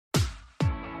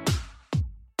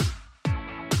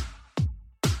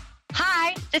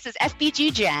This is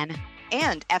FBG Jen.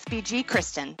 And FBG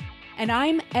Kristen. And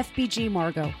I'm FBG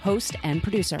Margot, host and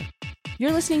producer.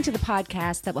 You're listening to the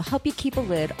podcast that will help you keep a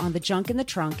lid on the junk in the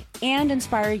trunk and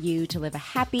inspire you to live a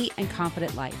happy and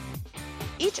confident life.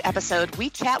 Each episode, we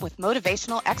chat with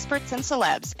motivational experts and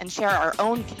celebs and share our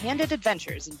own candid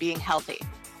adventures in being healthy.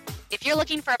 If you're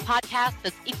looking for a podcast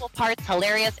that's equal parts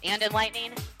hilarious and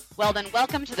enlightening, well then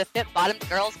welcome to the Fit Bottomed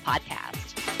Girls podcast.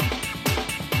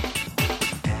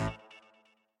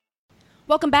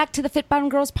 Welcome back to the Fit Bottomed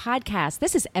Girls podcast.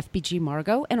 This is FBG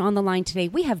Margot, and on the line today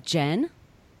we have Jen.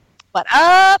 What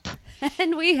up?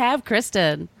 And we have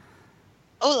Kristen.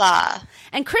 Hola.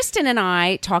 And Kristen and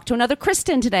I talked to another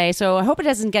Kristen today, so I hope it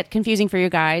doesn't get confusing for you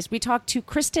guys. We talked to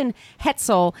Kristen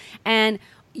Hetzel, and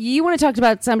you want to talk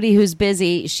about somebody who's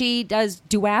busy. She does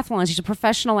duathlons. She's a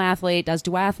professional athlete, does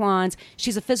duathlons.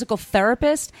 She's a physical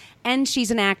therapist, and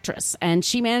she's an actress. And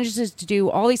she manages to do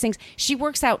all these things. She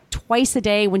works out twice a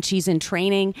day when she's in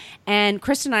training. And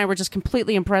Kristen and I were just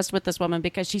completely impressed with this woman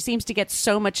because she seems to get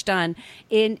so much done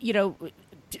in,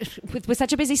 with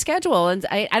such a busy schedule. And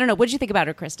I don't know. What did you think about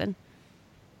her, Kristen?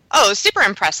 Oh, super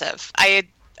impressive. I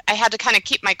had to kind of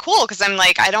keep my cool because I'm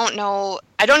like, I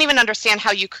don't even understand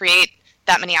how you create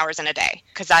that many hours in a day,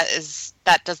 because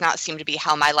that does not seem to be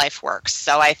how my life works.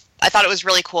 So I thought it was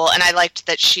really cool, and I liked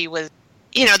that she was,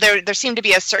 there seemed to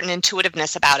be a certain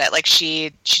intuitiveness about it. Like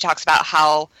she talks about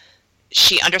how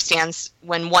she understands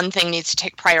when one thing needs to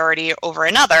take priority over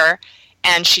another,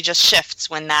 and she just shifts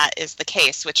when that is the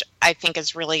case, which I think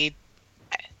is really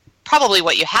probably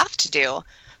what you have to do.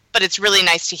 But it's really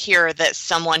nice to hear that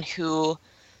someone who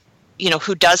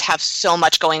does have so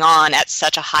much going on at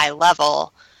such a high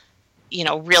level,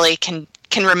 really can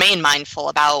remain mindful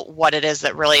about what it is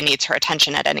that really needs her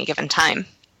attention at any given time.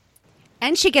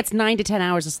 And she gets 9 to 10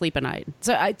 hours of sleep a night.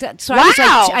 So I was like,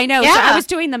 I know. Yeah. So I was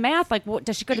doing the math. Like,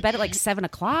 does she go to bed at like 7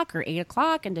 o'clock or 8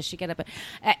 o'clock? And does she get up?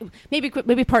 Maybe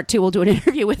part 2 we'll do an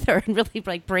interview with her and really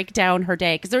like break down her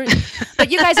day.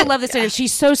 But you guys will love this interview.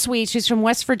 She's so sweet. She's from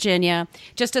West Virginia.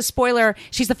 Just a spoiler: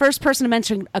 she's the first person to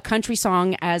mention a country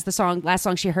song as the last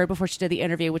song she heard before she did the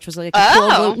interview, which was like a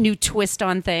cool new twist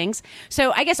on things.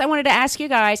 So I guess I wanted to ask you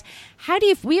guys, so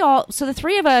the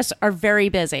three of us are very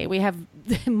busy. We have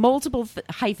multiple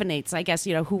hyphenates, I guess,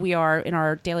 who we are in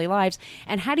our daily lives.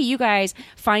 And how do you guys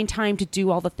find time to do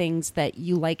all the things that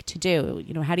you like to do?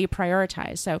 How do you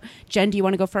prioritize? So, Jen, do you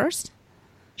want to go first?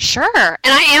 Sure.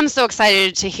 And I am so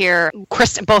excited to hear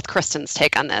both Kristen's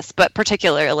take on this, but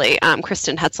particularly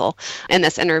Kristen Hetzel in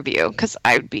this interview, because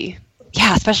I would be,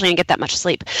 especially and get that much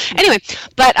sleep. Anyway,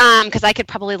 but because I could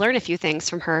probably learn a few things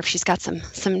from her if she's got some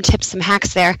tips, some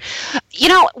hacks there.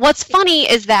 What's funny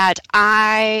is that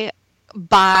I,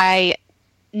 by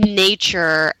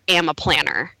nature, am a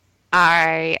planner.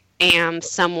 I am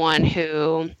someone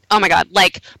who, oh my God,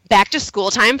 like back to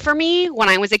school time for me when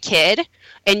I was a kid,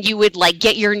 and you would like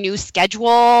get your new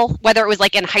schedule, whether it was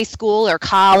like in high school or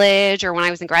college or when I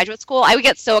was in graduate school, I would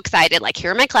get so excited. Like,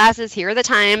 here are my classes, here are the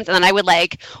times. And then I would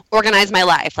like organize my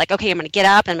life. Like, okay, I'm going to get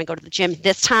up and I'm going to go to the gym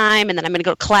this time. And then I'm going to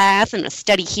go to class and I'm going to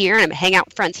study here and I'm going to hang out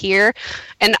with friends here.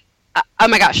 And oh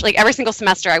my gosh, like every single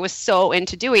semester I was so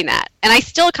into doing that. And I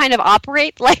still kind of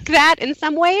operate like that in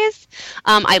some ways.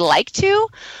 I like to,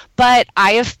 but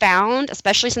I have found,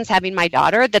 especially since having my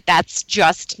daughter, that that's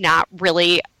just not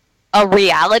really a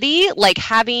reality. Like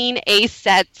having a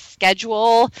set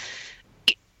schedule,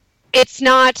 it's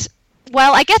not,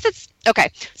 well, I guess it's,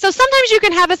 okay. So sometimes you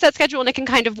can have a set schedule and it can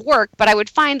kind of work, but I would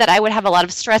find that I would have a lot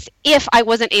of stress if I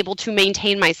wasn't able to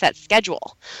maintain my set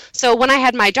schedule. So when I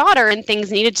had my daughter and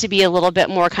things needed to be a little bit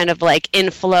more kind of like in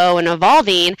flow and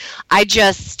evolving, I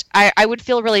would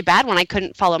feel really bad when I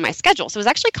couldn't follow my schedule. So it was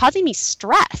actually causing me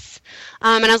stress.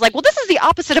 And I was like, well, this is the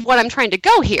opposite of what I'm trying to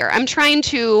go here. I'm trying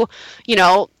to,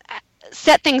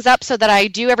 set things up so that I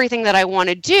do everything that I want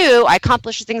to do, I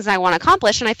accomplish the things I want to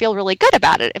accomplish, and I feel really good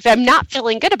about it. If I'm not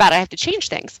feeling good about it, I have to change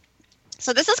things.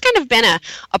 So this has kind of been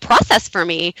a process for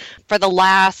me for the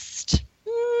last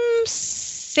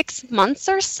 6 months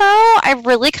or so. I've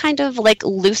really kind of like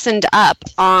loosened up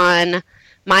on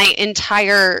my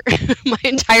entire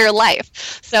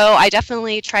life. So I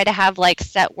definitely try to have like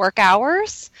set work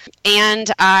hours,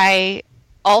 and I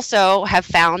also have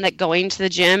found that going to the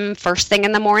gym first thing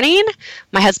in the morning,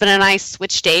 my husband and I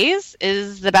switch days,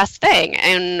 is the best thing.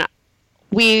 And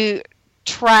we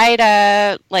try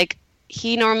to, like,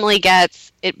 he normally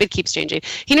gets, it keeps changing.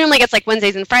 He normally gets like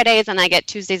Wednesdays and Fridays, and I get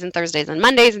Tuesdays and Thursdays and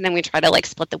Mondays, and then we try to like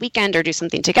split the weekend or do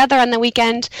something together on the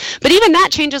weekend. But even that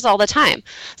changes all the time.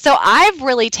 So I've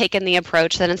really taken the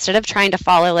approach that instead of trying to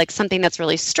follow like something that's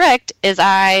really strict, is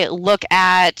I look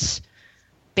at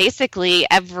basically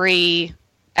every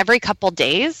every couple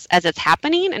days as it's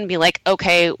happening and be like,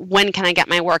 okay, when can I get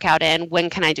my workout in? When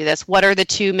can I do this? What are the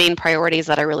two main priorities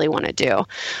that I really want to do?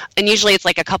 And usually it's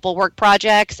like a couple work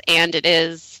projects, and it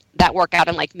is that workout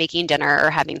and like making dinner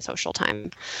or having social time.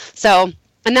 So,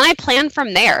 and then I plan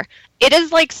from there. It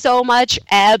is like so much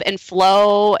ebb and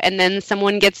flow, and then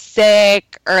someone gets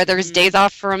sick or there's days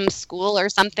off from school or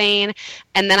something,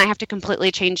 and then I have to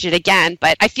completely change it again.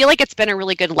 But I feel like it's been a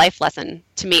really good life lesson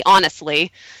to me,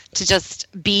 honestly, to just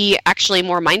be actually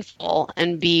more mindful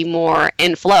and be more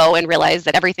in flow and realize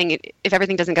that if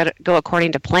everything doesn't go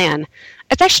according to plan,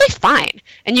 it's actually fine.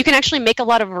 And you can actually make a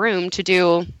lot of room to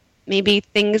do maybe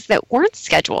things that weren't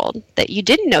scheduled that you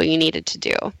didn't know you needed to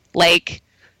do, like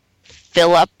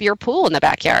fill up your pool in the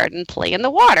backyard and play in the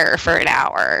water for an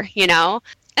hour, you know?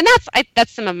 And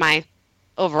that's some of my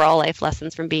overall life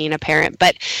lessons from being a parent.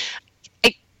 But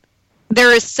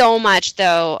there is so much,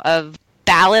 though, of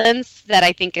balance that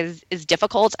I think is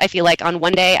difficult. I feel like on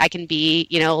one day I can be,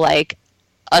 like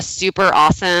a super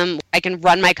awesome, I can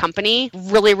run my company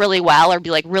really, really well or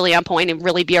be like really on point and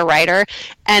really be a writer.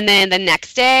 And then the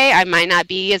next day I might not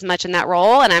be as much in that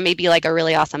role, and I may be like a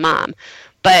really awesome mom.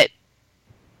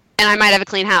 And I might have a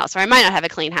clean house, or I might not have a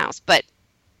clean house, but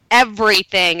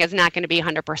everything is not going to be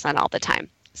 100% all the time.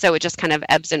 So it just kind of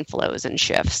ebbs and flows and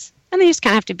shifts. And then you just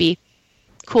kind of have to be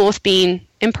cool with being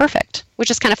imperfect,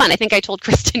 which is kind of fun. I think I told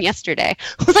Kristen yesterday,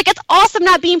 I was like, it's awesome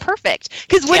not being perfect.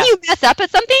 Because when you mess up at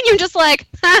something, you're just like,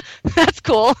 that's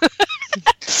cool.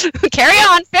 Carry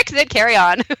on, fix it, carry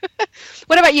on.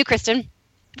 What about you, Kristen?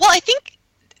 Well, I think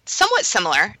somewhat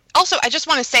similar. Also, I just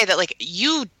want to say that like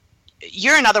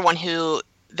you're another one who,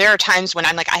 there are times when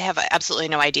I'm like, I have absolutely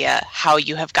no idea how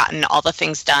you have gotten all the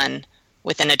things done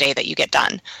within a day that you get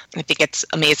done. I think it's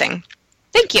amazing.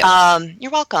 Thank you.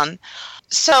 You're welcome.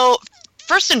 So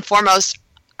first and foremost,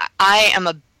 I am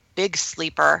a big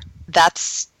sleeper.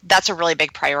 That's a really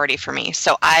big priority for me.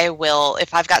 So I will,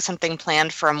 if I've got something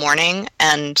planned for a morning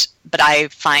but I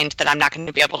find that I'm not going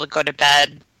to be able to go to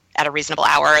bed at a reasonable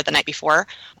hour the night before,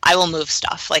 I will move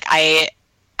stuff. Like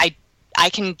I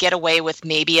can get away with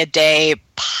maybe a day,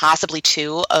 possibly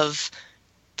two, of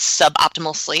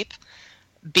suboptimal sleep.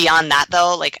 Beyond that,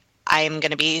 though, like I'm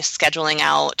going to be scheduling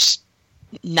out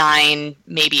 9,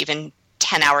 maybe even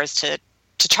 10 hours to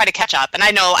try to catch up. And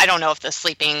I don't know if the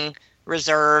sleeping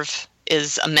reserve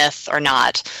is a myth or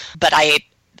not, but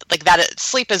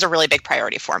sleep is a really big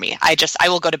priority for me. I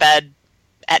will go to bed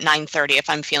at 9:30 if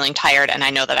I'm feeling tired and I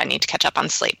know that I need to catch up on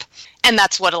sleep. And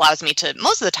that's what allows me to,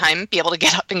 most of the time, be able to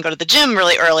get up and go to the gym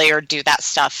really early or do that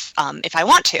stuff if I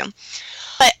want to.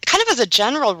 But kind of as a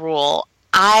general rule,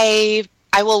 I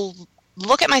will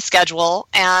look at my schedule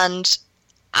and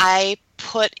I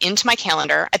put into my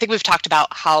calendar. I think we've talked about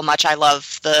how much I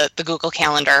love the Google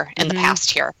Calendar in the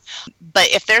past here. But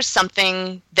if there's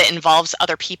something that involves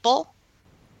other people,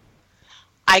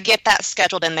 I get that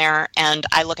scheduled in there and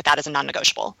I look at that as a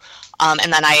non-negotiable.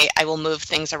 And then I will move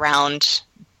things around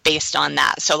based on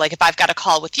that. So like if I've got a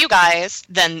call with you guys,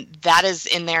 then that is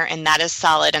in there and that is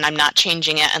solid, and I'm not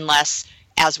changing it unless,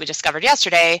 as we discovered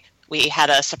yesterday, we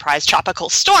had a surprise tropical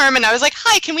storm and I was like,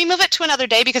 hi, can we move it to another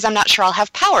day because I'm not sure I'll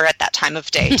have power at that time of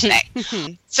day today.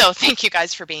 So thank you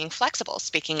guys for being flexible,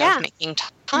 speaking of making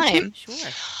time. Sure.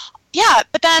 Yeah,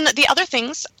 but then the other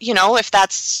things, if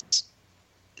that's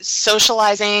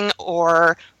socializing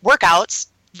or workouts,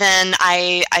 then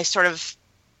I sort of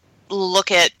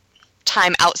look at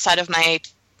time outside of my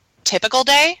typical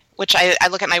day, which I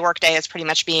look at my work day as pretty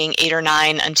much being 8 or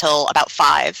 9 until about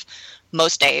 5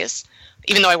 most days.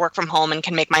 Even though I work from home and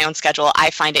can make my own schedule,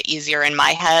 I find it easier in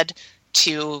my head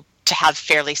to have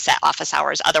fairly set office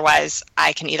hours. Otherwise,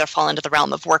 I can either fall into the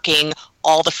realm of working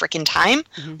all the freaking time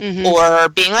or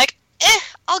being like,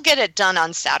 I'll get it done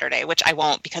on Saturday, which I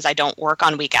won't because I don't work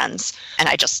on weekends. And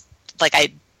I just, I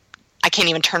can't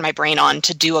even turn my brain on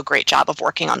to do a great job of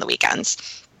working on the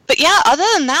weekends. But yeah, other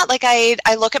than that,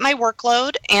 I look at my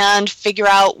workload and figure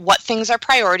out what things are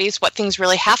priorities, what things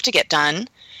really have to get done.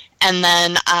 And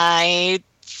then I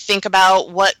think about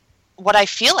what I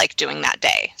feel like doing that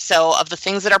day. So of the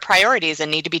things that are priorities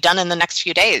and need to be done in the next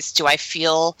few days, do I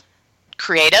feel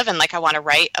creative and like I want to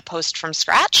write a post from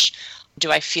scratch?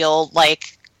 Do I feel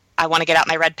like I want to get out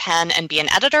my red pen and be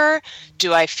an editor?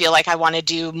 Do I feel like I want to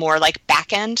do more like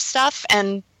back-end stuff?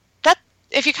 And that,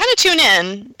 if you kind of tune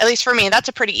in, at least for me, that's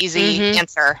a pretty easy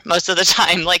answer most of the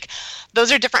time. Like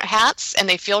those are different hats and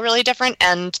they feel really different.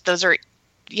 And those are,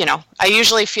 I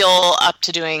usually feel up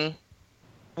to doing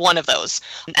one of those.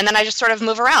 And then I just sort of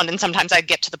move around. And sometimes I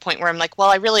get to the point where I'm like, well,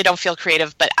 I really don't feel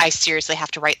creative, but I seriously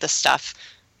have to write this stuff.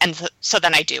 And so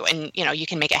then I do. And, you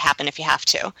can make it happen if you have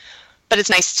to. but it's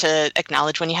nice to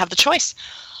acknowledge when you have the choice.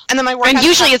 And then my work. And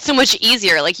usually it's so much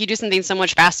easier. Like you do something so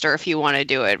much faster if you want to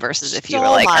do it versus if you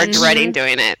are dreading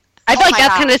doing it. I feel like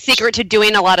that's kind of the secret to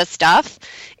doing a lot of stuff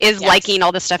is liking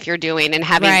all the stuff you're doing and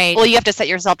having, well, you have to set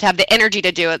yourself to have the energy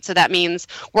to do it. So that means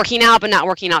working out, but not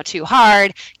working out too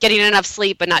hard, getting enough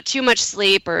sleep, but not too much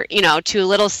sleep or, too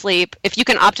little sleep. If you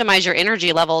can optimize your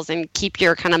energy levels and keep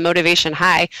your kind of motivation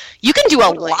high, you can do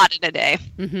a lot in a day.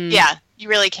 Mm-hmm. Yeah, you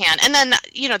really can. And then,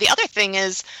 the other thing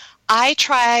is I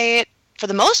try for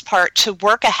the most part to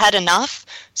work ahead enough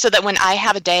so that when I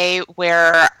have a day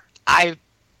where I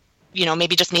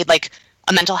maybe just need like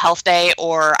a mental health day,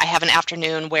 or I have an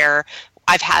afternoon where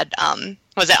I've had, on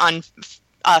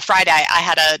Friday,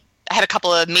 I had a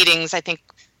couple of meetings. I think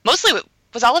mostly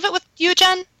was all of it with you,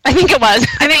 Jen? I think it was.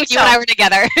 I think you and I were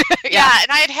together. Yeah,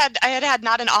 and I had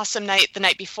not an awesome night the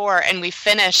night before, and we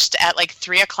finished at like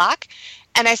 3:00,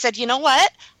 and I said, you know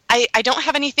what? I don't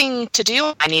have anything to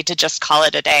do. I need to just call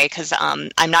it a day because I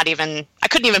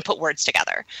couldn't even put words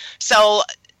together. So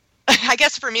I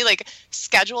guess for me, like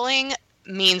scheduling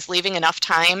means leaving enough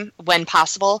time when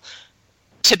possible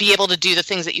to be able to do the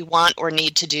things that you want or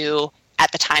need to do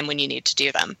at the time when you need to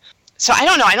do them. So I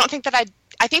don't know. I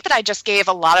think that I just gave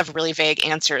a lot of really vague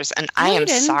answers, and I am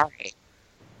sorry.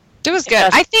 It was good.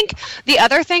 I think the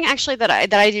other thing actually that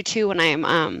I do too when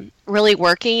I'm really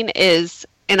working is,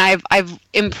 and I've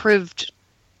improved.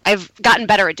 I've gotten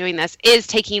better at doing this, is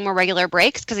taking more regular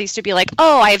breaks, because I used to be like,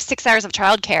 oh, I have 6 hours of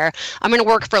childcare. I'm going to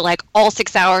work for like all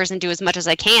 6 hours and do as much as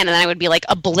I can. And then I would be like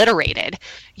obliterated,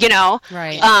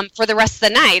 right. For the rest of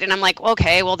the night. And I'm like,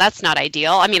 okay, well, that's not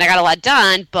ideal. I mean, I got a lot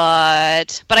done,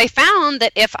 but I found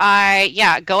that if I,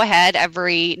 go ahead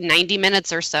every 90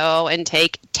 minutes or so and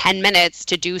take 10 minutes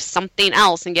to do something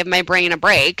else and give my brain a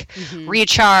break,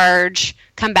 recharge,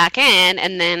 come back in,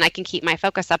 and then I can keep my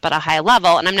focus up at a high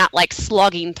level, and I'm not like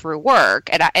slogging through work.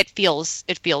 It feels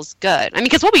good. I mean,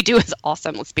 because what we do is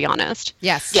awesome. Let's be honest.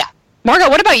 Yes. Yeah.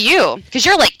 Margot, what about you? Because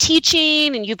you're like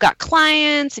teaching and you've got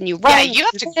clients and you run. Yeah, you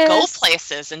have to go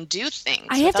places and do things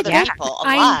with other people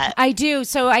a lot. I do.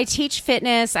 So I teach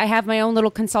fitness. I have my own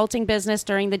little consulting business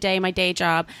during the day, my day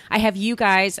job. I have you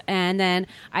guys, and then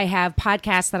I have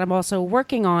podcasts that I'm also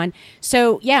working on.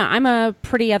 So yeah, I'm a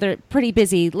pretty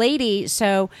busy lady.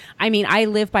 So I mean, I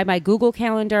live by my Google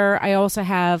Calendar. I also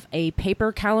have a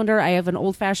paper calendar. I have an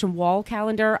old-fashioned wall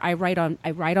calendar. I write on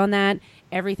that.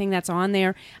 Everything that's on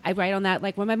there, I write on that,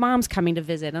 like when my mom's coming to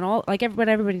visit and all, like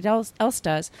everybody else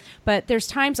does. But there's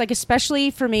times, like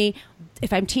especially for me,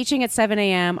 if I'm teaching at 7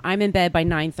 a.m., I'm in bed by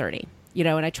 9:30,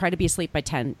 and I try to be asleep by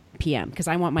 10 p.m. because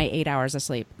I want my 8 hours of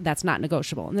sleep. That's not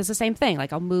negotiable. And it's the same thing.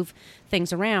 Like I'll move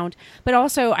things around. But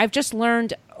also I've just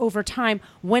learned over time,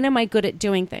 when am I good at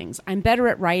doing things? I'm better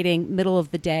at writing middle of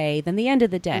the day than the end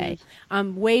of the day.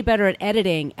 I'm way better at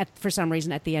editing for some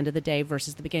reason at the end of the day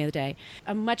versus the beginning of the day.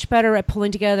 I'm much better at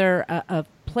pulling together a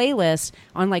playlist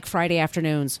on like Friday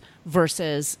afternoons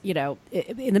versus,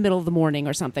 in the middle of the morning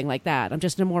or something like that. I'm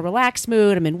just in a more relaxed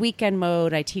mood. I'm in weekend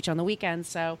mode. I teach on the weekends.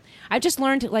 So I've just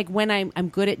learned like when I'm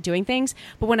good at doing things,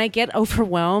 but when I get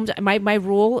overwhelmed, my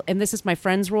rule, and this is my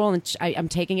friend's rule, and I'm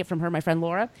taking it from her, my friend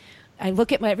Laura, I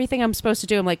look at everything I'm supposed to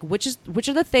do. I'm like, which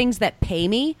are the things that pay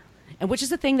me? And which is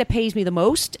the thing that pays me the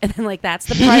most? And then, like, that's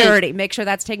the priority. Make sure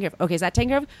that's taken care of. Okay, is that taken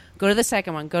care of? Go to the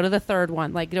second one. Go to the third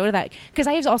one. Like, go to that. Because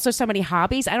I have also so many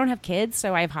hobbies. I don't have kids,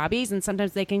 so I have hobbies. And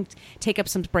sometimes they can take up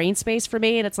some brain space for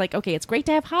me. And it's like, okay, it's great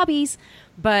to have hobbies.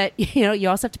 But, you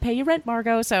also have to pay your rent,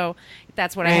 Margot. So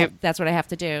that's what I have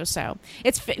to do. So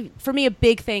it's, for me, a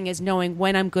big thing is knowing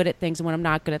when I'm good at things and when I'm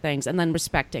not good at things. And then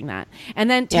respecting that.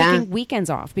 And then taking weekends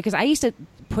off. Because I used to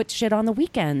put shit on the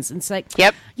weekends. And it's like,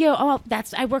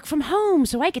 I work from home,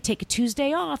 so I could take a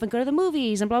Tuesday off and go to the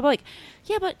movies and blah, blah, like,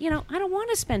 yeah, but, I don't want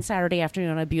to spend Saturday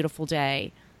afternoon on a beautiful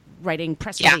day writing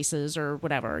press releases or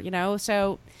whatever,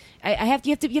 So you have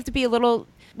to be a little,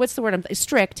 what's the word?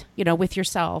 Strict, with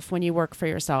yourself when you work for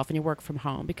yourself and you work from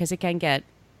home, because it can get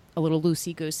a little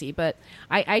loosey-goosey. But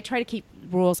I try to keep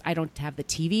rules. I don't have the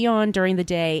TV on during the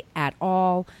day at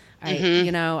all.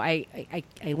 I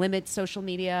limit social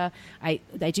media. I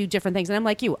do different things. And I'm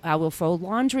like you. I will fold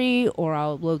laundry or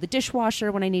I'll load the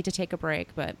dishwasher when I need to take a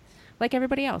break. But like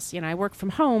everybody else, I work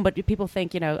from home, but people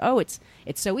think, oh, it's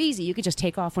so easy. You could just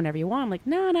take off whenever you want. I'm like,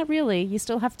 no, not really. You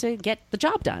still have to get the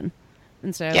job done.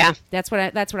 And so that's what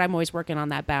I'm always working on,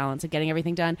 that balance of getting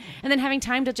everything done. And then having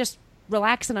time to just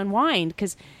relax and unwind,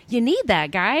 because you need that,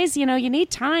 guys. You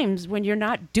need times when you're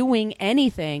not doing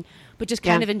anything, but just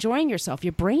kind of enjoying yourself.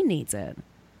 Your brain needs it.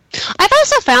 I've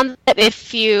also found that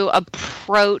if you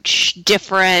approach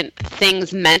different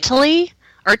things mentally,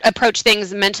 or approach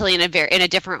things mentally in a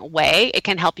different way, it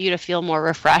can help you to feel more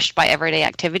refreshed by everyday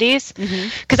activities.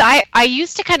 Because I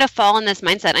used to kind of fall in this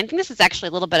mindset. And I think this is actually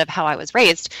a little bit of how I was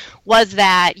raised, was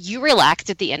that you relaxed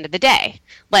at the end of the day.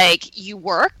 Like, you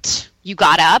worked, you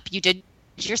got up, you did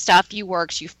your stuff, you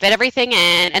worked, you fit everything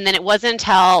in, and then it wasn't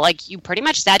until like you pretty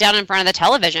much sat down in front of the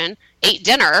television, ate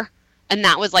dinner, and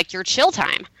that was like your chill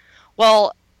time.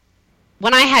 Well,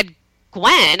 when I had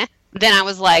Gwen, then I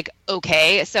was like,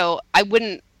 okay, so I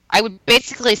would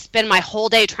basically spend my whole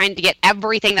day trying to get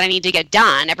everything that I need to get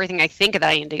done, everything I think that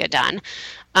I need to get done,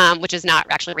 which is not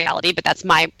actually reality, but that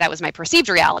was my perceived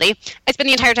reality. I spent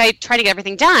the entire day trying to get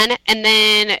everything done, and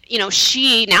then,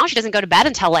 she doesn't go to bed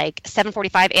until like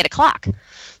 7:45, 8 o'clock.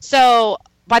 So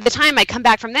by the time I come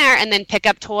back from there and then pick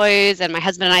up toys, and my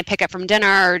husband and I pick up from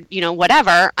dinner, or,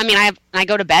 whatever, I mean, I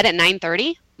go to bed at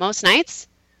 9:30 most nights.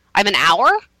 I have an hour.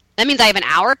 That means I have an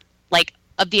hour, like,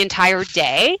 of the entire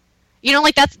day.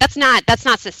 Like that's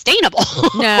not sustainable.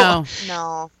 No.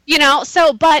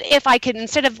 So, but if I could,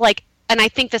 instead of like, and I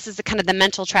think this is kind of the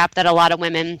mental trap that a lot of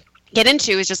women get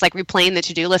into, is just like replaying the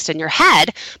to-do list in your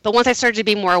head. But once I started to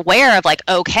be more aware of like,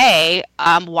 okay,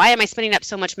 why am I spending up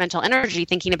so much mental energy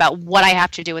thinking about what I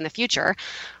have to do in the future?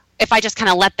 If I just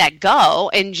kind of let that go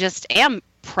and just am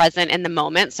present in the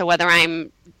moment. So whether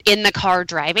I'm in the car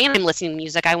driving, I'm listening to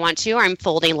music I want to, or I'm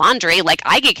folding laundry, like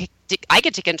I get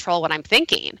to control what I'm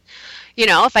thinking.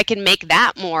 If I can make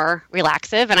that more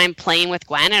relaxive, and I'm playing with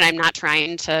Gwen, and I'm not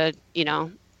trying to,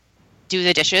 do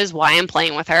the dishes while I'm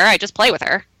playing with her, I just play with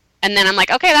her. And then I'm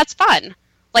like, okay, that's fun.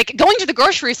 Like, going to the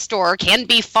grocery store can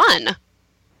be fun.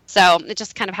 So it's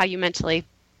just kind of how you mentally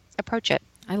approach it.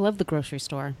 I love the grocery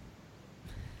store.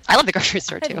 I love the grocery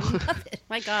store too. I love it.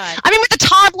 My God. I mean, with a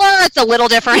toddler, it's a little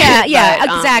different. Yeah,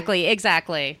 but,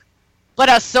 exactly. But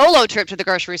a solo trip to the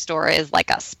grocery store is like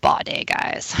a spa day,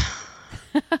 guys.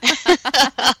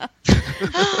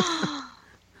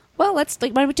 Well, why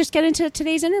don't we just get into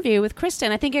today's interview with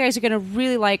Kristen? I think you guys are going to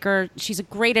really like her. She's a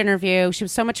great interview. She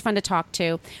was so much fun to talk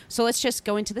to. So let's just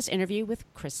go into this interview with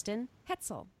Kristen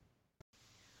Hetzel.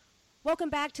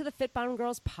 Welcome back to the Fit Bottom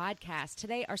Girls podcast.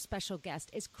 Today, our special guest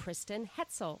is Kristen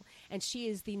Hetzel, and she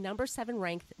is the number 7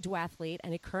 ranked duathlete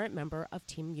and a current member of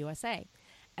Team USA.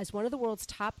 As one of the world's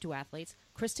top duathletes,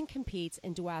 Kristen competes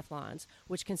in duathlons,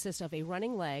 which consist of a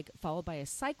running leg followed by a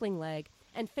cycling leg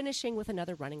and finishing with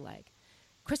another running leg.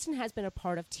 Kristen has been a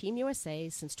part of Team USA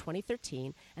since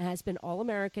 2013 and has been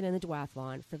All-American in the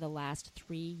duathlon for the last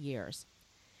 3 years.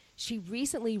 She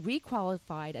recently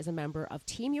requalified as a member of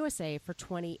Team USA for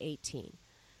 2018.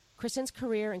 Kristen's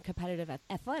career in competitive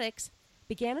athletics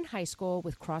began in high school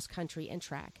with cross country and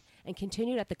track and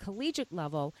continued at the collegiate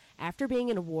level after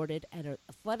being awarded an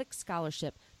athletic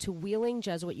scholarship to Wheeling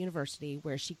Jesuit University,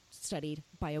 where she studied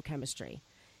biochemistry.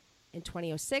 In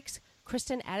 2006,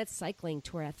 Kristen added cycling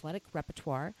to her athletic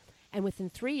repertoire, and within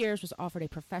 3 years was offered a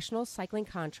professional cycling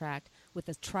contract with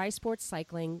the Tri-Sport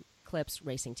Cycling Clips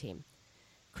racing team.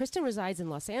 Kristen resides in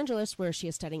Los Angeles, where she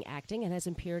is studying acting and has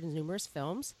appeared in numerous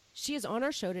films. She is on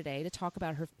our show today to talk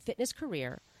about her fitness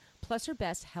career, plus her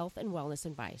best health and wellness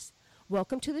advice.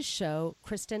 Welcome to the show,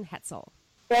 Kristen Hetzel.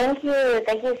 Thank you.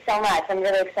 Thank you so much. I'm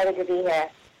really excited to be here.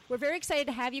 We're very excited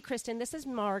to have you, Kristen. This is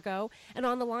Margot, and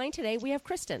on the line today we have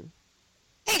Kristen.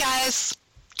 Hey, guys.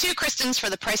 2 Kristens for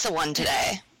the price of 1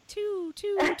 today. Two.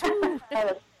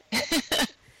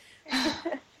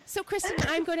 So, Kristen,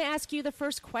 I'm going to ask you the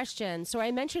first question. So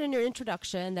I mentioned in your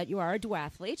introduction that you are a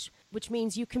duathlete, which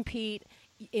means you compete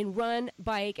in run,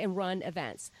 bike, and run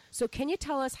events. So can you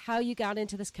tell us how you got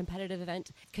into this competitive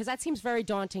event? Because that seems very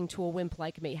daunting to a wimp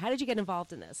like me. How did you get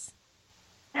involved in this?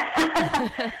 As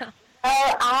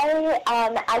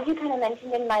you kind of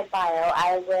mentioned in my bio,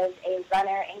 I was a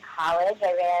runner in college.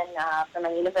 I ran for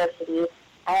my university.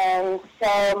 And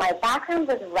so my background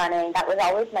was running. That was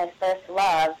always my first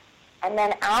love. And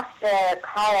then after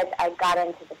college, I got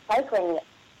into the cycling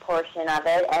portion of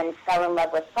it and fell in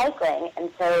love with cycling.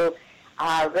 And so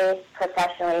raced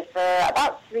professionally for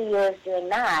about 3 years doing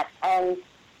that. And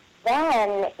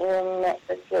then in,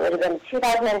 it would have been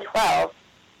 2012,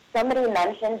 somebody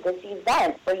mentioned this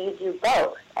event where you do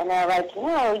both. And they're like,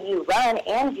 you run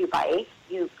and you bike.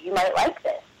 You might like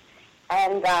this.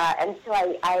 And so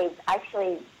I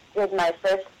actually did my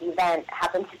first event,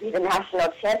 happened to be the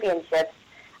national championships.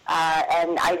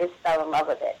 And I just fell in love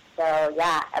with it. So,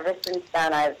 yeah, ever since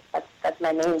then, that's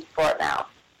my main sport now.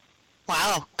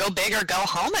 Wow. Go big or go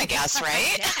home, I guess,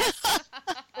 right?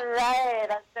 Right,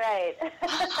 that's right.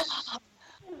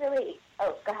 Really,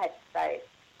 go ahead, sorry.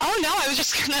 Oh, no, I was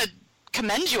just going to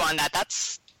commend you on that.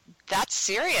 That's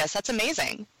serious. That's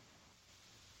amazing.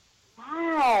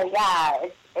 Yeah,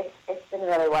 it's It's been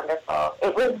really wonderful.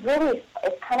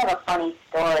 It's kind of a funny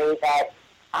story that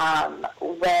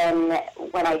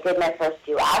when I did my first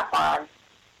duathlon,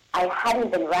 I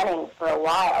hadn't been running for a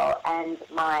while, and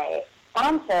my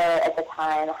sponsor at the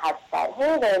time had said,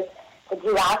 hey, there's the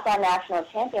duathlon national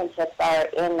championships are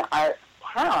in our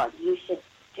town. You should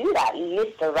do that. You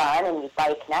used to run and you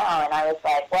bike now. And I was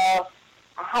like, well,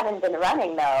 I haven't been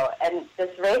running, though, and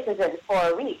this race is in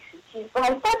 4 weeks. And she's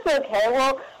like, that's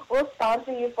okay. We'll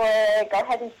sponsor you for it. Go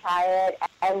ahead and try it.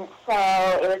 And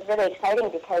so it was really exciting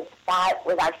because that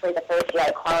was actually the first year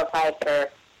I qualified for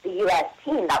the U.S.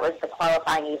 team. That was the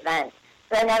qualifying event.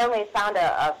 So I not only found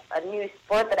a new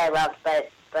sport that I loved,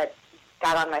 but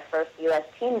got on my first U.S.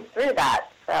 team through that.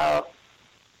 So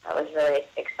that was really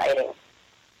exciting.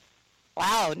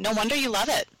 Wow, no wonder you love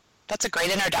it. That's a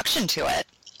great introduction to it.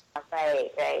 Right.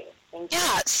 Thank you.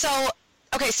 Yeah, so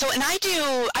and I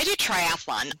do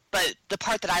triathlon, but the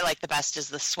part that I like the best is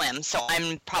the swim, so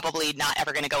I'm probably not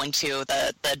ever going to go into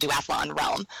the duathlon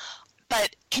realm.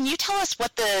 But can you tell us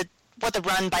what the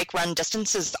bike run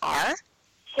distances are?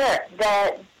 Sure.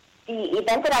 The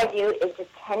event that I do is a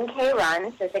 10K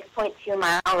run, so 6.2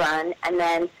 mile run, and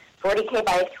then 40K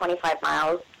bike, 25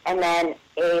 miles, and then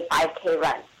a 5K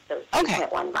run, so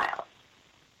 2.1 miles.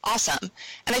 Awesome.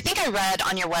 And I think I read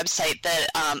on your website that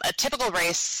a typical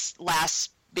race lasts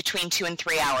between 2 and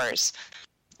 3 hours,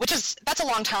 that's a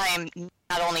long time,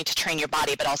 not only to train your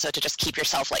body, but also to just keep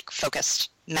yourself focused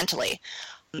mentally.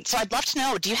 So I'd love to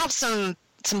know, do you have some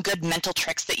good mental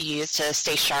tricks that you use to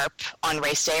stay sharp on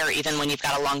race day or even when you've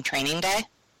got a long training day?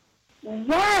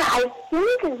 Yeah, I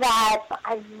think that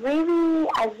I've really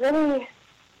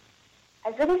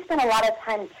spent a lot of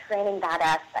time training that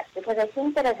aspect because I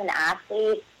think that as an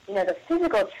athlete, the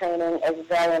physical training is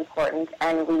very important,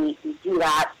 and we do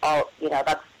that all,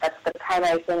 that's the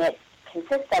primary thing it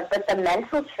consists of, but the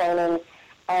mental training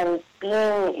and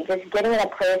getting in a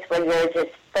place where you're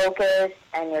just focused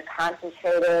and you're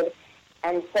concentrated.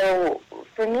 And so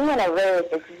for me in a race,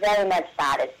 it's very much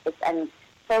that. I'm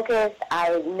focused. I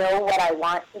know what I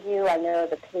want to do. I know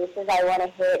the paces I want to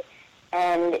hit.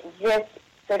 And just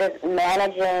sort of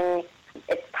managing,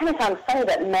 it kind of sounds funny,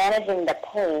 but managing the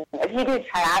pain. If you do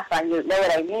triathlon, you know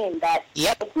what I mean, that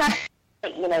It's not,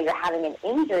 you're having an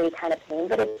injury kind of pain,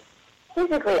 but it's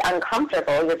physically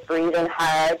uncomfortable. You're breathing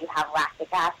hard. You have lactic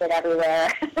acid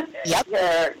everywhere. Yep.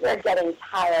 You're getting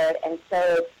tired. And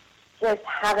so just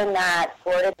having that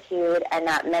fortitude and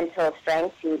that mental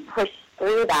strength to push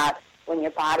through that when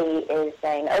your body is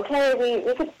saying, okay,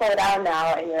 we can slow down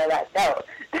now, and you're like, no,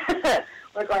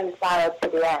 we're going to follow to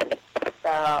the end.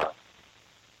 So,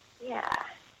 yeah.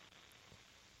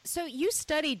 So you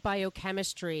studied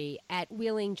biochemistry at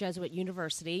Wheeling Jesuit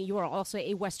University. You are also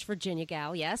a West Virginia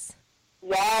gal, yes?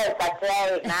 Yes, that's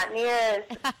right. Not nears.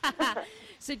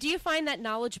 So do you find that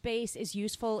knowledge base is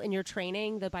useful in your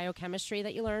training, the biochemistry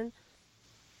that you learn?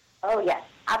 Oh, yes,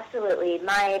 absolutely.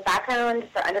 My background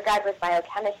for undergrad was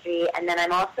biochemistry, and then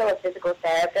I'm also a physical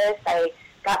therapist. I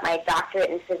got my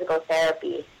doctorate in physical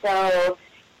therapy. So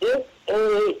it's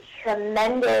a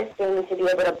tremendous thing to be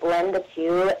able to blend the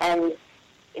two, and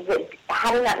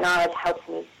having that knowledge helps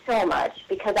me so much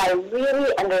because I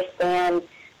really understand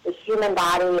the human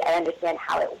body. I understand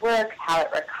how it works, how it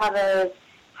recovers,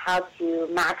 how to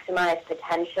maximize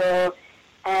potential.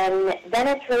 And then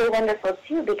it's really wonderful,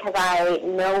 too, because I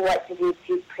know what to do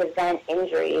to prevent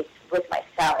injuries with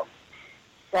myself.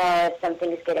 So if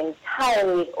something's getting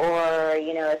tight or,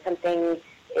 something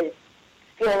is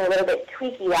feeling a little bit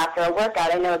tweaky after a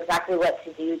workout, I know exactly what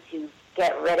to do to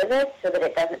get rid of it so that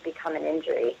it doesn't become an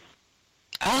injury.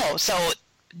 Oh, so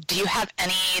do you have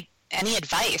any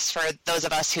advice for those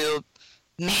of us who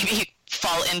maybe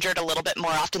fall injured a little bit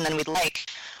more often than we'd like?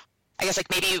 I guess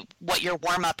maybe what your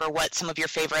warm-up or what some of your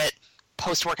favorite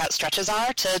post-workout stretches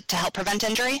are to help prevent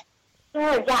injury?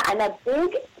 Sure, yeah. I'm a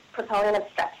big proponent of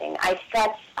stretching. I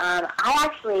stretch. I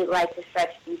actually like to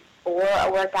stretch before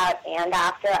a workout and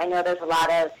after. I know there's a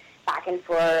lot of back and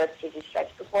forth. Should you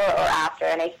stretch before or after?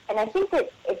 And I think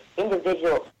that it's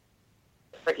individual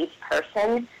for each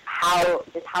person, how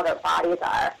their bodies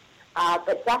are.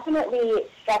 But definitely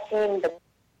stretching the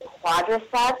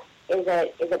quadriceps is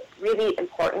a really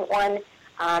important one.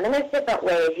 And there's different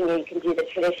ways. You can do the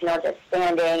traditional just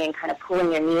standing and kind of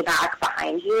pulling your knee back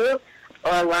behind you,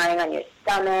 or lying on your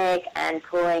stomach and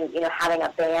pulling, having a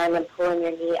band and pulling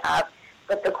your knee up.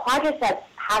 But the quadriceps,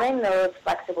 having those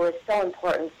flexible is so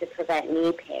important to prevent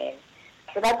knee pain.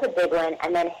 So that's a big one.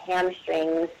 And then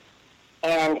hamstrings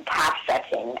and calf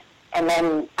stretching. And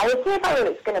then I would say if I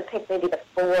was going to pick maybe the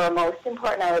 4 most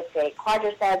important, I would say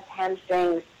quadriceps,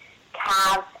 hamstrings,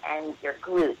 calves, and your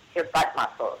glutes, your butt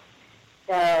muscles.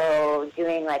 So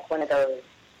doing like one of those,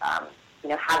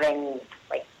 having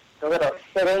like the little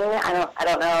sitting, I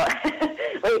don't know,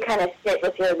 where you kind of sit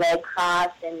with your leg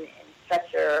crossed and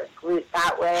stretch your glute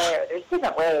that way, or there's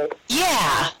different ways.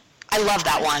 Yeah, I love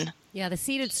that one. Yeah, the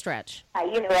seated stretch.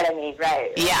 You know what I mean,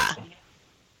 right? Yeah.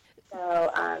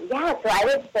 So, so I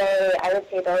would say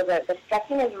the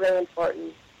stretching is a really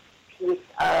important piece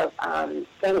of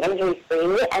staying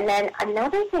injury-free. And then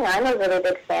another thing I'm a really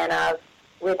big fan of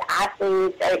with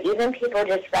athletes, or even people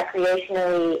just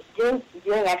recreationally doing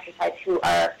exercise who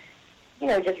are,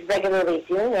 just regularly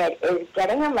doing it, is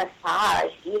getting a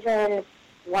massage, even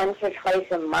once or twice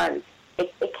a month.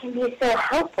 It can be so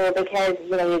helpful because,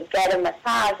 you get a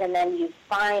massage and then you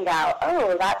find out,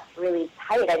 oh, that's really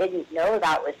tight. I didn't know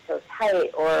that was so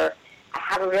tight. Or I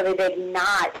have a really big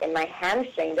knot in my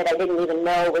hamstring that I didn't even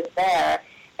know was there.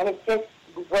 And it's just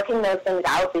working those things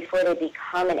out before they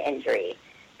become an injury.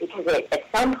 Because at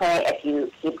some point, if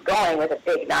you keep going with a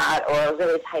big knot or a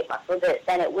really tight muscle,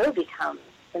 then it will become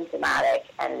symptomatic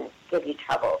and give you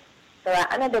trouble. So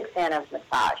I'm a big fan of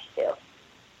massage, too.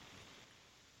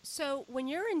 So when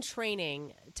you're in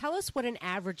training, tell us what an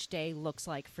average day looks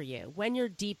like for you when you're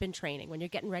deep in training, when you're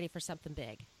getting ready for something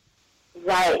big.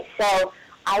 Right. So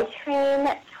I train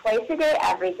twice a day,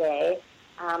 every day.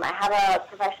 I have a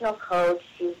professional coach.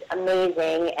 She's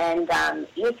amazing. And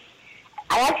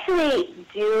I actually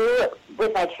do,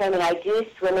 with my training, I do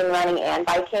swimming, running, and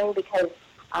biking because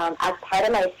as part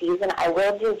of my season, I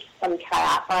will do some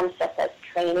triathlons just as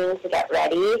training to get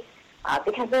ready.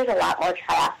 Because there's a lot more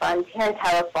triathlons here in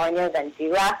California than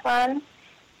duathlons.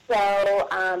 So,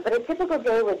 but a typical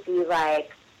day would be like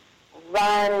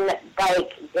run,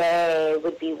 bike day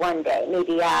would be one day.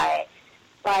 Maybe I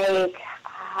bike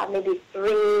maybe 3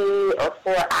 or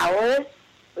 4 hours,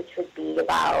 which would be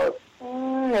about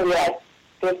maybe like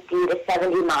 50 to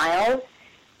 70 miles.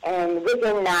 And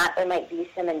within that, there might be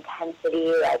some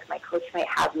intensity, like my coach might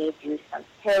have me do some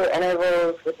hill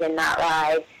intervals within that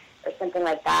ride, or something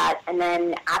like that. And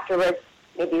then afterwards,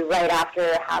 maybe right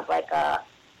after, have like a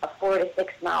 4 to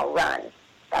 6 mile run.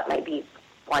 That might be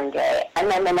one day. And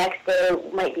then the next day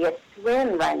might be a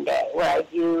swim run day where I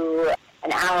do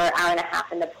an hour and a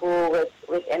half in the pool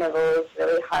with intervals,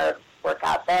 really hard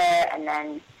workout there, and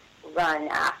then run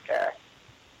after.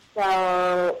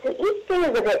 So each day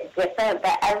is a bit different,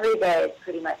 but every day is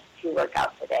pretty much 2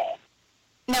 workouts a day.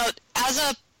 Now, as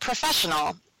a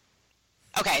professional,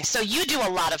 okay, so you do a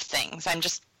lot of things. I'm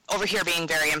just over here being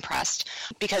very impressed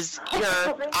because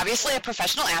you're obviously a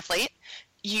professional athlete,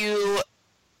 you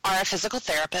are a physical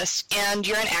therapist, and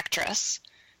you're an actress.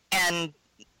 And,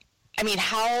 I mean,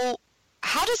 how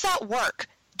does that work?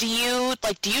 Do you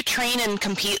train and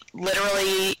compete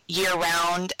literally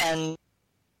year-round, and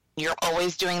you're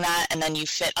always doing that, and then you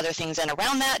fit other things in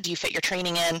around that? Do you fit your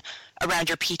training in around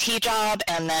your PT job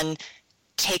and then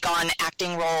take on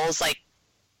acting roles, like,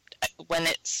 when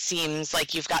it seems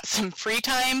like you've got some free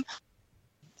time?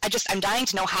 I'm dying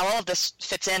to know how all of this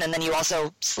fits in, and then you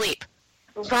also sleep.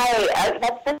 Right.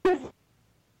 That's a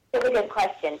really good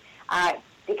question.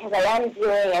 Because I am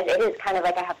doing it is kind of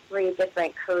like I have 3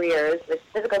 different careers with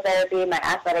physical therapy, my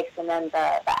athletics, and then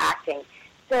the acting.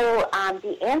 So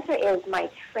the answer is my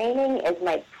training is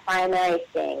my primary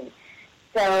thing.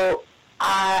 So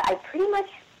I pretty much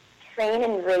train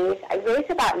and race. I race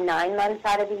about 9 months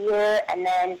out of the year, and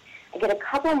then I get a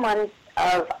couple months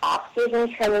of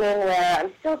off-season training where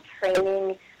I'm still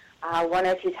training 1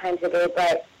 or 2 times a day,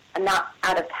 but I'm not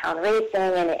out-of-town racing,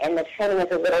 and the training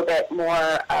is a little bit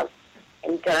more of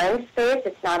endurance-based.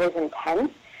 It's not as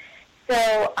intense.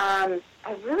 So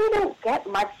I really don't get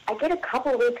much. I get a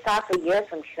couple weeks off a year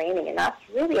from training, and that's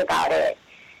really about it.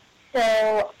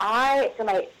 So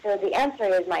the answer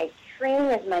is my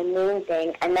training is my main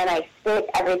thing, and then I fit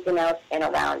everything else in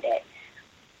around it.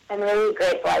 I'm really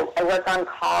grateful. I work on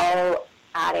call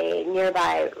at a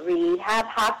nearby rehab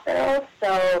hospital,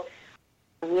 so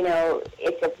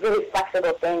it's a really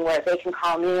flexible thing where they can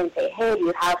call me and say, hey, do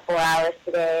you have 4 hours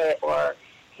today, or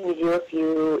can you do a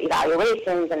few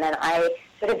evaluations, and then I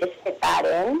sort of just fit that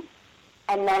in.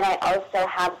 And then I also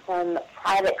have some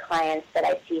private clients that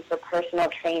I see for personal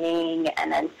training,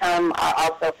 and then some are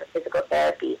also for physical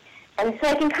therapy. And so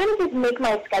I can kind of just make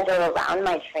my schedule around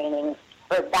my training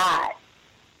for that.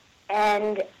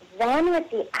 And then with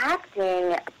the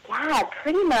acting,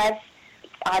 pretty much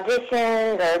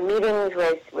auditions or meetings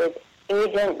with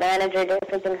agent, manager,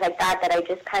 different things like that I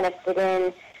just kind of fit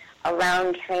in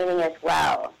around training as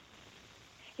well.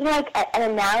 Like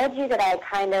an analogy that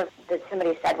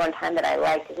somebody said one time that I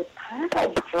liked is it's kind of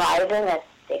like driving a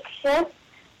stick shift.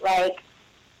 Like,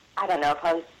 I don't know if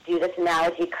I was do this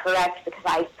analogy correct because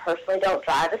I personally don't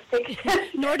drive a stick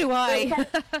shift. Nor do I.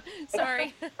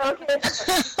 Sorry. Okay,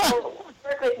 so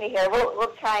work with me here.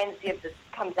 We'll try and see if this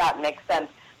comes out and makes sense.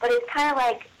 But it's kind of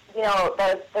like, you know,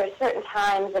 there's certain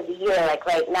times of the year, like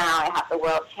right now I have the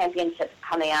World Championships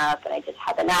coming up, and I just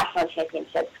had the National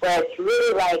Championships, where it's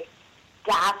really like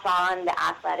gas on the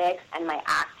athletics and my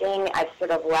acting. I've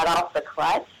sort of let off the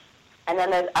clutch. And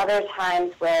then there's other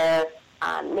times where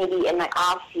maybe in my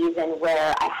off season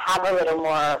where I have a little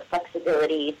more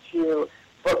flexibility to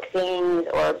book things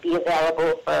or be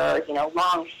available for, you know,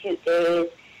 long shoot days.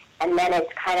 And then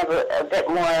it's kind of a bit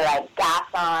more like gas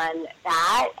on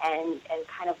that and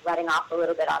kind of letting off a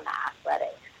little bit on the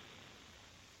athletics.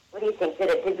 What do you think?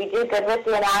 Did we do good with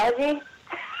the analogy?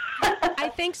 I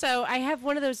think so. I have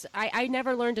one of those, I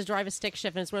never learned to drive a stick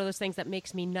shift, and it's one of those things that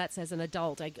makes me nuts as an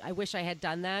adult. I wish I had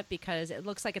done that because it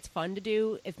looks like it's fun to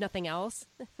do, if nothing else.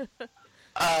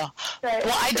 Well,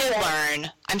 I did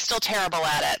learn. I'm still terrible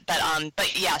at it,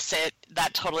 but yes,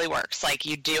 that totally works. Like,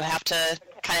 you do have to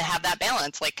kind of have that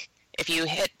balance. Like, if you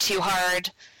hit too hard,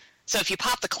 so if you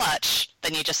pop the clutch,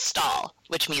 then you just stall,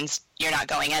 which means you're not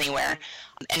going anywhere.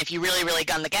 And if you really, really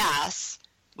gun the gas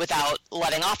without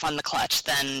letting off on the clutch,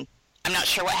 then I'm not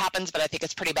sure what happens, but I think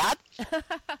it's pretty bad.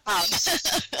 So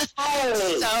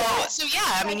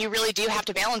yeah, I mean, you really do have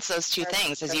to balance those two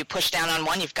things. As you push down on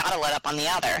one, you've got to let up on the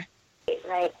other.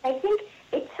 Right. I think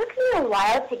it took me a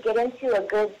while to get into a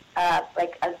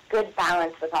good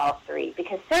balance with all three,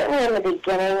 because certainly in the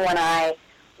beginning when I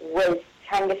was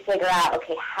trying to figure out,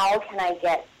 okay, how can I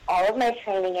get all of my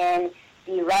training in,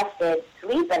 be rested,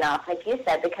 sleep enough, like you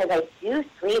said, because I do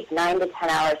sleep 9 to 10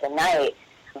 hours a night,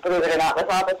 believe it or not,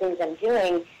 with all the things I'm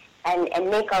doing, and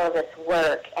make all of this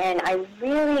work. And I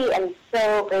really am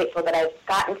so grateful that I've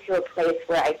gotten to a place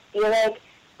where I feel like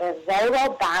they're very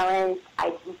well balanced.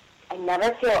 I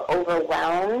never feel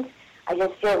overwhelmed. I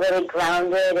just feel really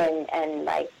grounded and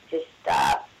like just,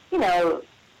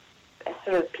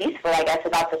 sort of peaceful, I guess,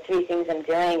 about the three things I'm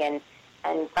doing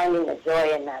and finding the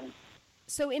joy in them.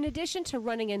 So in addition to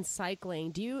running and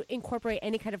cycling, do you incorporate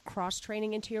any kind of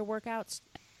cross-training into your workouts?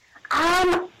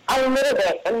 A little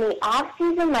bit. In the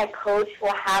off-season, my coach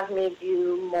will have me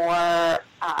do more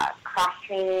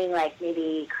cross-training, like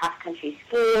maybe cross-country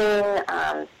skiing,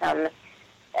 some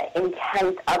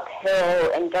intense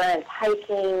uphill endurance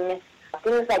hiking,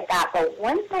 things like that. But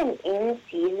once I'm in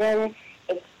season,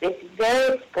 it's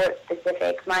very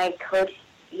sport-specific. My coach,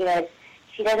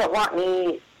 she doesn't want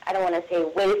me, I don't want to say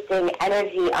wasting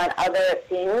energy on other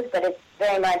things, but it's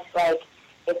very much like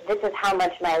if this is how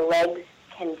much my legs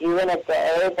can do in a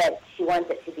day, that she wants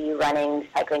it to be running,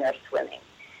 cycling, or swimming.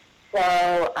 So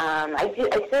I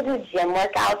still do gym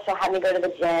workouts. She'll have me go to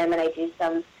the gym, and I do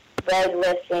some leg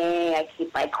lifting. I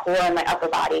keep my core and my upper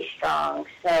body strong.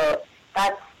 So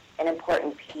that's an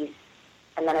important piece.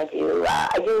 And then I do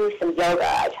some yoga.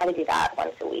 I try to do that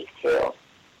once a week too.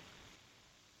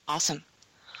 Awesome.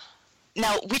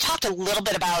 Now, we talked a little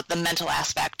bit about the mental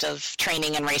aspect of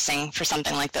training and racing for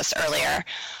something like this earlier,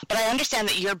 but I understand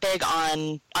that you're big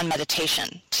on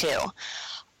meditation too.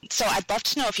 So I'd love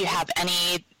to know if you have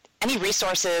any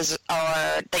resources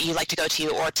or that you like to go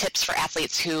to, or tips for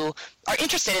athletes who are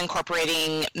interested in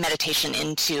incorporating meditation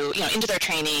into their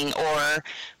training or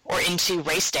into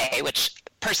race day, which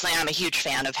personally I'm a huge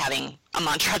fan of having a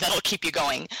mantra that'll keep you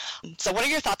going. So what are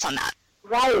your thoughts on that?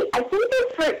 Right. I think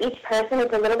that for each person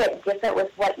it's a little bit different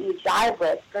with what you jive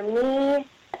with. For me,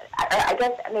 I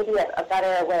guess maybe a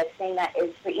better way of saying that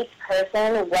is for each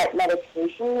person what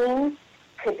meditation means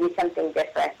could be something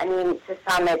different. I mean, to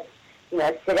some it's,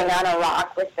 sitting on a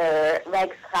rock with their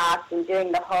legs crossed and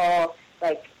doing the whole,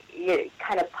 you're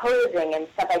kind of posing and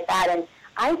stuff like that. And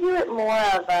I do it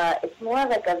it's more of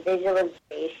like a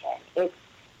visualization. It's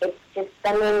just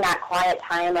spending that quiet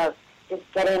time of just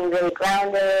getting really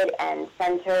grounded and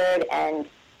centered and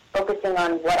focusing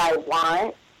on what I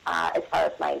want as far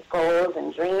as my goals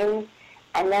and dreams.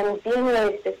 And then being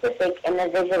really specific in the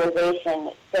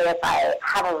visualization. Say if I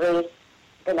have a race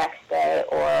the next day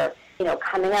or,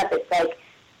 coming up, it's like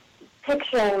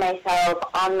picturing myself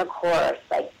on the course,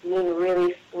 like being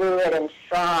really fluid and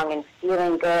strong and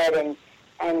feeling good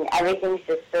and everything's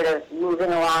just sort of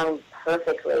moving along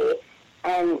perfectly.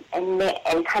 And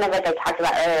kind of like I talked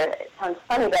about earlier, it sounds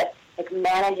funny, but like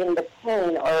managing the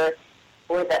pain or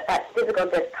that physical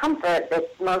discomfort that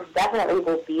most definitely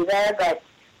will be there, but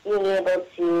being able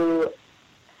to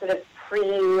sort of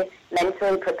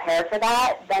mentally prepare for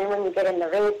that, then when you get in the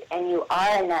race and you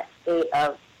are in that state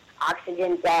of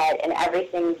oxygen dead and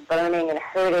everything's burning and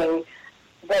hurting,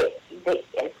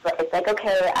 it's like,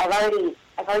 okay, I've already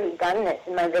done this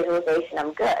in my visualization,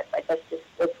 I'm good. Like, let's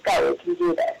go, we can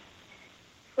do this.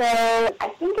 So I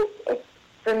think it's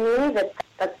for me,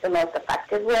 that's the most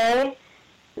effective way.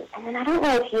 And then I don't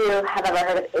know if you have ever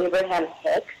heard of Abraham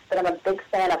Hicks, but I'm a big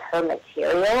fan of her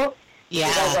material. Yeah.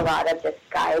 She does a lot of just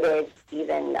guided,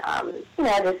 even,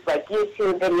 just like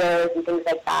YouTube videos and things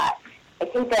like that. I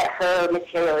think that her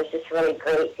material is just really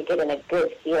great to get in a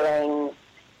good feeling,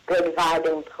 good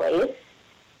vibing place.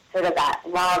 Sort of that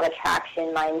law of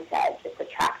attraction mindset, just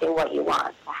attracting what you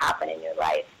want to happen in your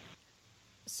life.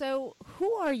 So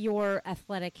who are your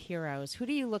athletic heroes? Who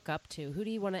do you look up to? Who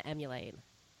do you want to emulate?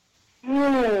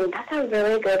 That's a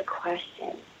really good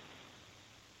question.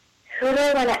 Who do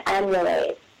I want to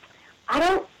emulate? I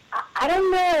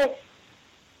don't know if,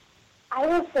 I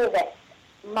will say this.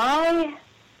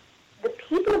 The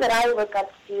people that I look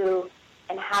up to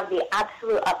and have the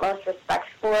absolute utmost respect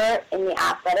for in the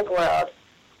athletic world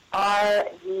are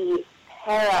the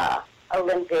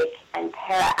para-Olympic and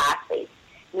para-athletes,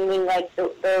 meaning like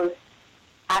those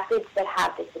athletes that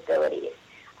have disabilities.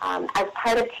 As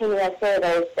part of Team USA,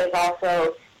 there's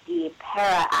also the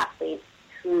para-athletes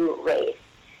who race.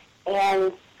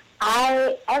 And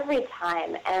I, every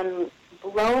time, am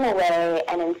blown away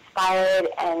and inspired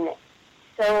and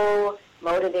so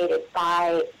motivated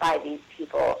by these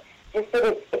people. Just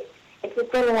that it's a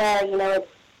thing where,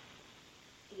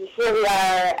 here we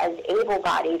are as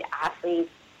able-bodied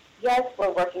athletes. Yes,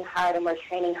 we're working hard and we're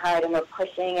training hard and we're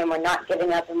pushing and we're not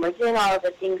giving up and we're doing all of the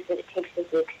things that it takes to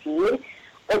succeed.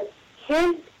 But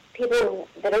here's people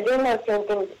that are doing those same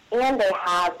things and they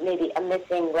have maybe a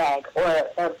missing leg or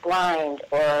they're blind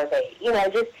or they,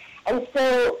 and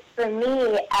so for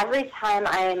me, every time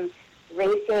I'm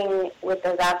racing with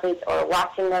those athletes or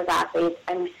watching those athletes,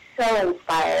 I'm so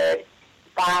inspired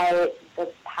by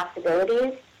the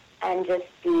possibilities and just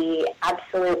the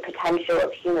absolute potential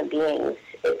of human beings.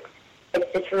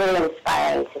 It's just really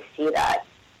inspiring to see that.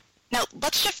 Now,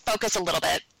 let's shift focus a little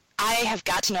bit. I have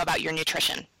got to know about your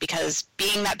nutrition because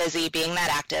being that busy, being that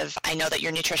active, I know that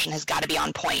your nutrition has got to be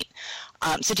on point.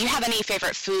 So do you have any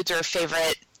favorite foods or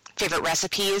favorite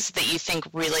recipes that you think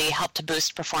really help to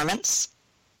boost performance?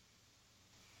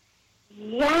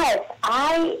 Yes,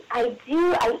 I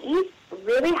do. I eat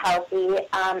really healthy,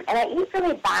 and I eat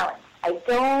really balanced. A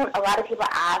lot of people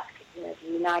ask, do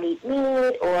you not eat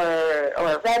meat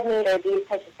or red meat or these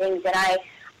types of things? And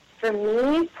for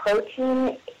me,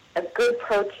 a good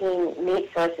protein meat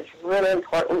source is really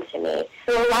important to me.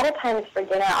 So a lot of times for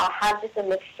dinner, I'll have just a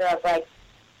mixture of like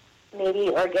maybe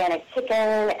organic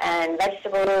chicken and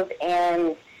vegetables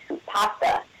and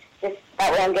pasta. Just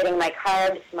that way I'm getting my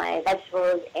carbs, my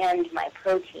vegetables, and my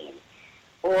protein.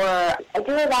 Or I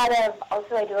do a lot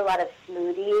of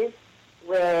smoothies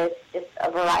with just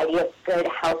a variety of good,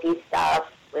 healthy stuff,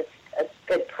 with a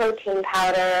good protein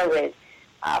powder, with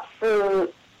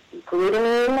fruit.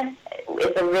 Glutamine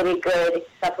is a really good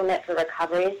supplement for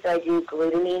recovery, so I do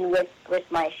glutamine with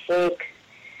my shakes.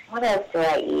 What else do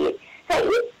I eat? So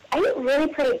I eat really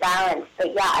pretty balanced,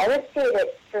 but yeah, I would say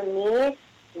that for me,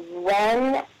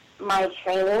 when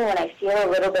I feel a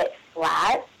little bit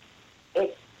flat,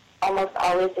 it's almost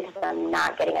always because I'm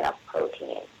not getting enough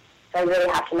protein. So I really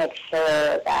have to make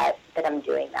sure that I'm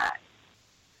doing that.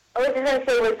 I was just going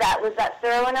to say, was that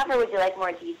thorough enough, or would you like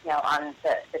more detail on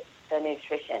the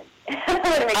nutrition? I want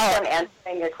to make sure I'm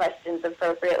answering your questions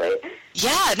appropriately.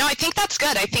 Yeah, no, I think that's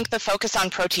good. I think the focus on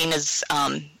protein is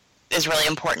really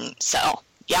important. So,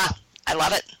 yeah, I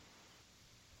love it.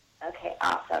 Okay,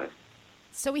 awesome.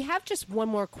 So we have just one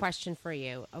more question for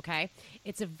you, okay?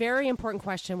 It's a very important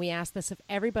question. We ask this of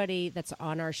everybody that's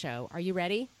on our show. Are you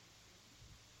ready?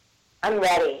 I'm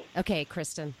ready. Okay,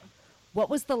 Kristen. What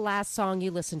was the last song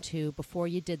you listened to before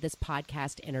you did this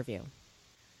podcast interview?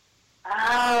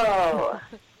 Oh,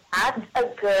 that's a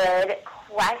good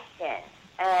question.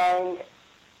 And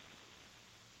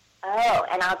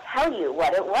I'll tell you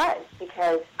what it was,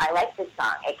 because I like this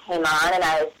song. It came on and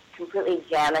I was completely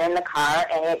jamming in the car,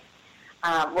 and it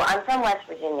I'm from West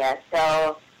Virginia,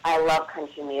 so I love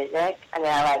country music. I mean,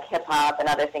 I like hip-hop and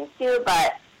other things too,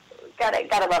 but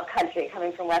gotta love country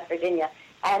coming from West Virginia.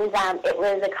 And it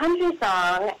was a country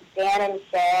song, Dan and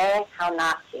Shay, How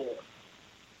Not To.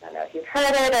 I don't know if you've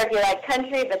heard it or if you like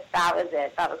country, but that was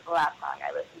it. That was the last song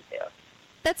I listened to.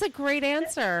 That's a great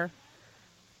answer.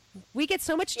 We get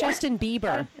so much Justin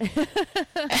Bieber.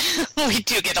 We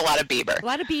do get a lot of Bieber. A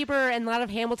lot of Bieber and a lot of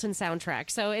Hamilton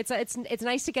soundtracks. So it's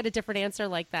nice to get a different answer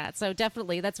like that. So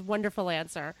definitely, that's a wonderful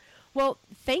answer. Well,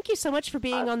 thank you so much for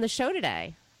being on the show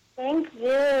today. Thank you,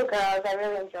 girls. I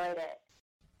really enjoyed it.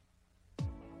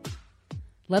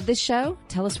 Love this show?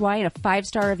 Tell us why in a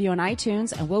 5-star review on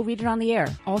iTunes, and we'll read it on the air.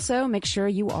 Also, make sure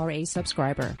you are a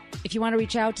subscriber. If you want to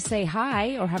reach out to say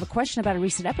hi or have a question about a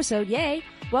recent episode, yay,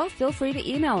 Well, feel free to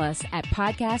email us at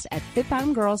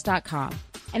podcast@fitbottomgirls.com.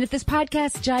 And if this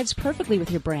podcast jives perfectly with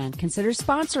your brand, consider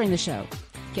sponsoring the show.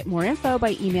 Get more info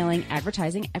by emailing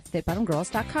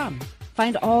advertising@fitbottomgirls.com.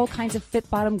 Find all kinds of Fit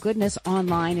Bottom goodness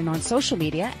online and on social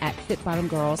media at Fit Bottom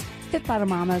Girls, Fit Bottom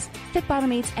Mamas, Fit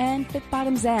Bottom Eats, and Fit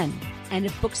Bottom Zen. And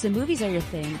if books and movies are your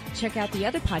thing, check out the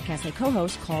other podcast I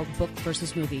co-host called Book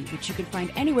versus Movie, which you can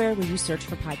find anywhere where you search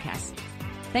for podcasts.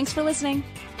 Thanks for listening.